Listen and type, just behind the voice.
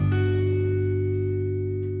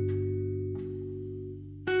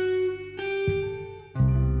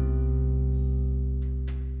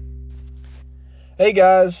Hey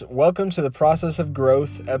guys, welcome to the Process of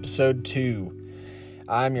Growth, Episode 2.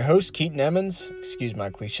 I'm your host, Keaton Emmons. Excuse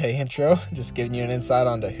my cliche intro, just giving you an insight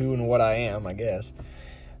onto who and what I am, I guess.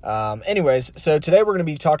 Anyways, so today we're going to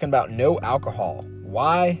be talking about no alcohol.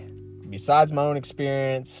 Why? Besides my own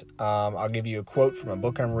experience, I'll give you a quote from a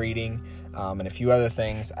book I'm reading, and a few other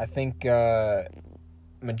things. I think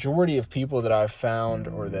majority of people that I've found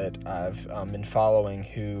or that I've been following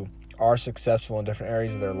who are successful in different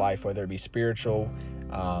areas of their life, whether it be spiritual,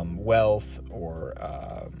 wealth, or,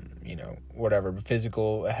 whatever,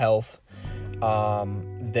 physical health,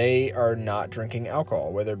 they are not drinking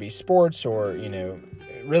alcohol, whether it be sports or,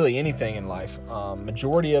 really anything in life.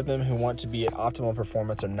 Majority of them who want to be at optimal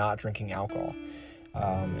performance are not drinking alcohol.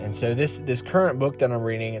 And so this current book that I'm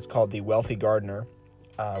reading, it's called The Wealthy Gardener,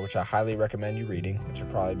 which I highly recommend you reading, which will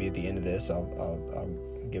probably be at the end of this. I'll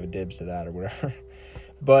give a dibs to that or whatever.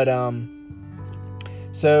 But,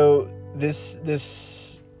 so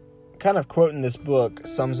this kind of quote in this book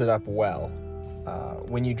sums it up well.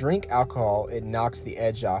 When you drink alcohol, it knocks the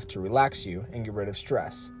edge off to relax you and get rid of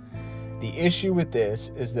stress. The issue with this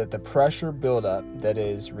is that the pressure buildup that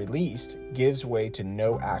is released gives way to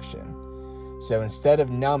no action. So instead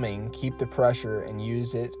of numbing, keep the pressure and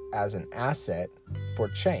use it as an asset for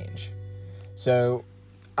change. So,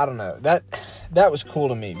 I don't know, that was cool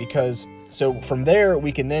to me because so from there,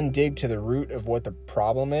 we can then dig to the root of what the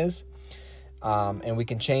problem is, and we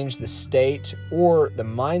can change the state or the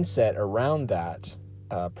mindset around that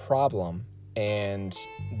problem, and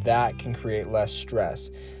that can create less stress.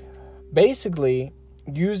 Basically,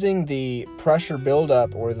 using the pressure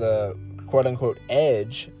buildup or the quote-unquote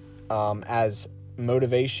edge as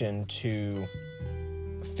motivation to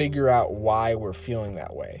figure out why we're feeling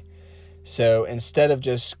that way. So instead of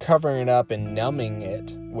just covering it up and numbing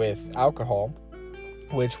it with alcohol,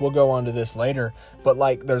 which we'll go on to this later, but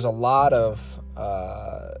there's a lot of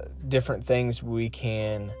different things we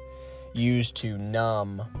can use to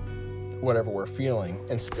numb whatever we're feeling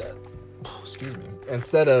instead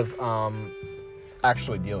of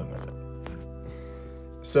actually dealing with it.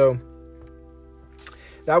 So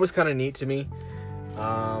that was kind of neat to me.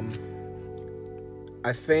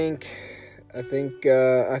 I think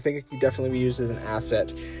it could definitely be used as an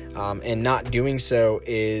asset, and not doing so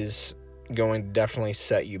is going to definitely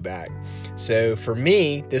set you back. So for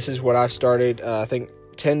me, this is what I've started, I think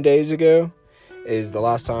 10 days ago is the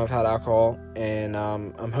last time I've had alcohol, and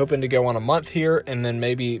I'm hoping to go on a month here and then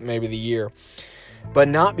maybe the year. But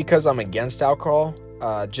not because I'm against alcohol,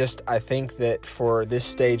 just I think that for this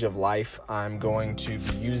stage of life, I'm going to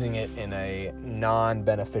be using it in a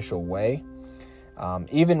non-beneficial way.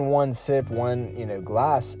 Even one sip, one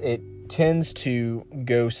glass, it tends to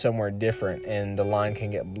go somewhere different, and the line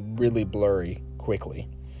can get really blurry quickly.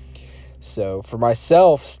 So for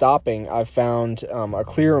myself, stopping, I've found a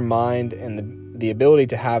clearer mind and the ability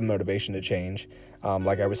to have motivation to change,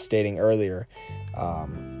 like I was stating earlier,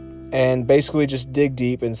 and basically just dig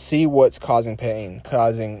deep and see what's causing pain,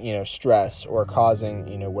 causing stress, or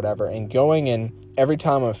causing whatever, and going in every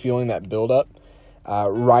time I'm feeling that buildup.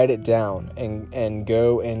 Write it down and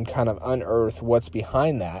go and kind of unearth what's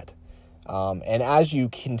behind that. And as you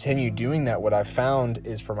continue doing that, what I've found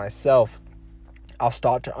is for myself, I'll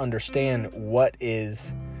start to understand what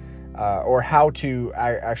is, or how to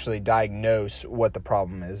actually diagnose what the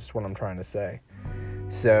problem is what I'm trying to say.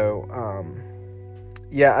 So,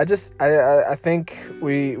 I think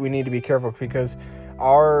we need to be careful because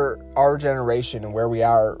our generation and where we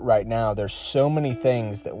are right now, there's so many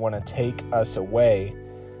things that want to take us away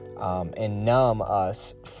and numb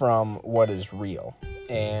us from what is real.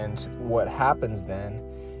 And what happens then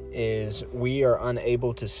is we are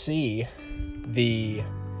unable to see the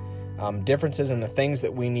differences in the things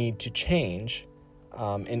that we need to change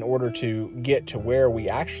in order to get to where we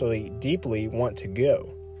actually deeply want to go.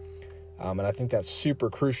 And I think that's super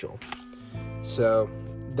crucial. So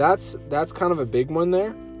that's kind of a big one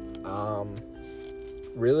there.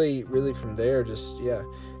 Really from there, just,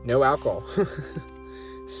 no alcohol.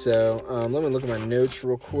 So, let me look at my notes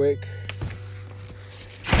real quick.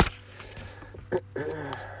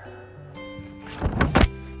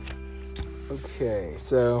 Okay,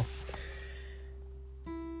 so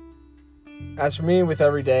as for me with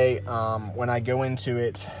every day, when I go into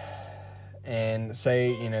it and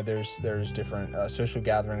say, there's different social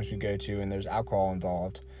gatherings we go to and there's alcohol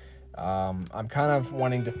involved, I'm kind of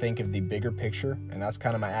wanting to think of the bigger picture, and that's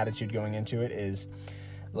kind of my attitude going into it is,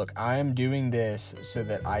 look, I'm doing this so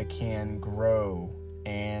that I can grow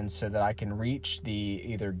and so that I can reach the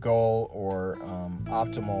either goal or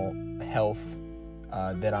optimal health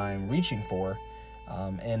that I'm reaching for,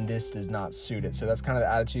 and this does not suit it. So that's kind of the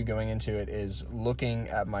attitude going into it, is looking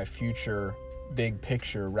at my future big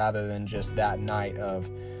picture rather than just that night of,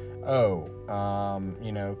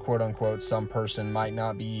 quote unquote, some person might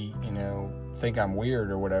not be, think I'm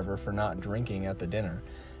weird or whatever for not drinking at the dinner.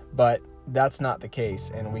 But that's not the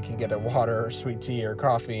case, and we can get a water or sweet tea or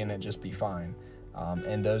coffee and it just be fine.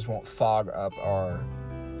 And those won't fog up our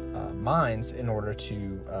minds in order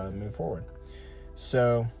to move forward.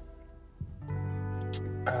 So,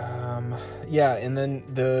 and then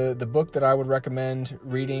the book that I would recommend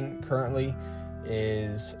reading currently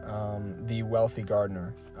is The Wealthy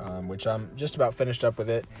Gardener, which I'm just about finished up with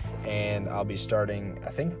it, and I'll be starting, I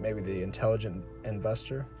think, maybe The Intelligent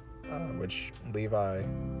Investor, which Levi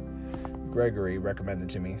Gregory recommended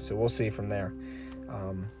to me, so we'll see from there.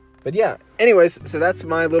 But yeah, anyways, so that's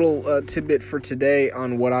my little tidbit for today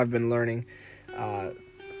on what I've been learning. I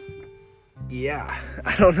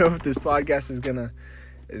don't know if this podcast is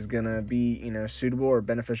gonna be suitable or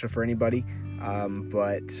beneficial for anybody,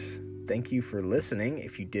 but thank you for listening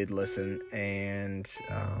if you did listen, and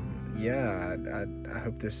I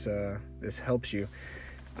hope this helps you.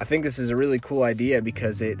 I think this is a really cool idea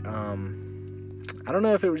because it I don't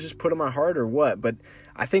know if it was just put on my heart or what, but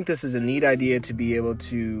I think this is a neat idea to be able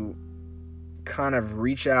to kind of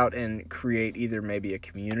reach out and create either maybe a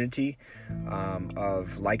community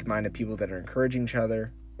of like-minded people that are encouraging each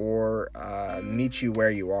other, or meet you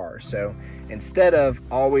where you are. So instead of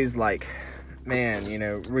always reading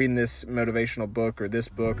this motivational book or this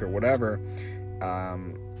book or whatever,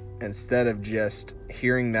 instead of just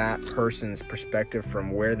hearing that person's perspective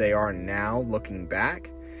from where they are now looking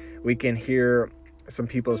back, we can hear some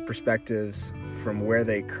people's perspectives from where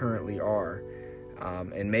they currently are,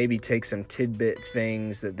 and maybe take some tidbit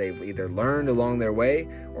things that they've either learned along their way,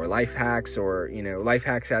 or life hacks, or life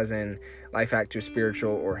hacks as in life hack to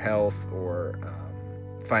spiritual or health or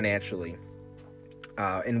financially,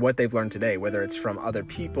 and what they've learned today, whether it's from other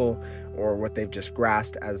people or what they've just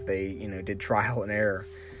grasped as they did trial and error.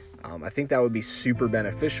 I think that would be super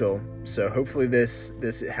beneficial. So hopefully this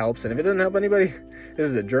helps. And if it doesn't help anybody, this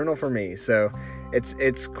is a journal for me. So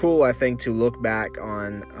it's cool, I think, to look back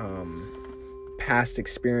on past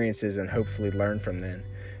experiences and hopefully learn from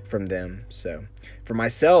them. So for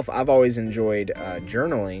myself, I've always enjoyed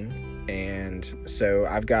journaling, and so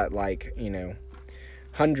I've got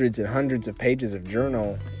hundreds and hundreds of pages of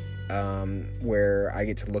journal where I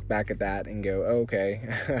get to look back at that and go, oh, okay,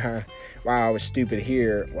 wow, I was stupid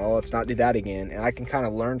here. Well, let's not do that again. And I can kind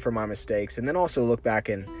of learn from my mistakes, and then also look back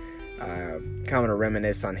and kind of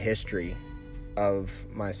reminisce on history of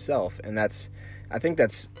myself. And I think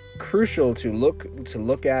that's crucial to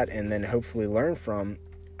look at and then hopefully learn from,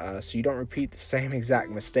 so you don't repeat the same exact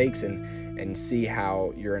mistakes and see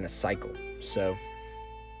how you're in a cycle. So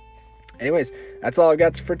anyways, that's all I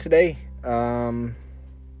got for today.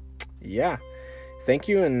 Thank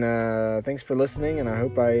you, and thanks for listening, and I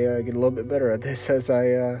hope I get a little bit better at this as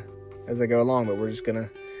I go along. But we're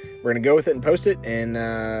gonna go with it and post it, and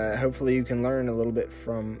hopefully you can learn a little bit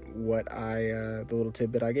from what the little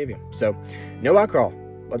tidbit I gave you. So, no alcohol.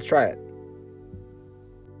 Let's try it.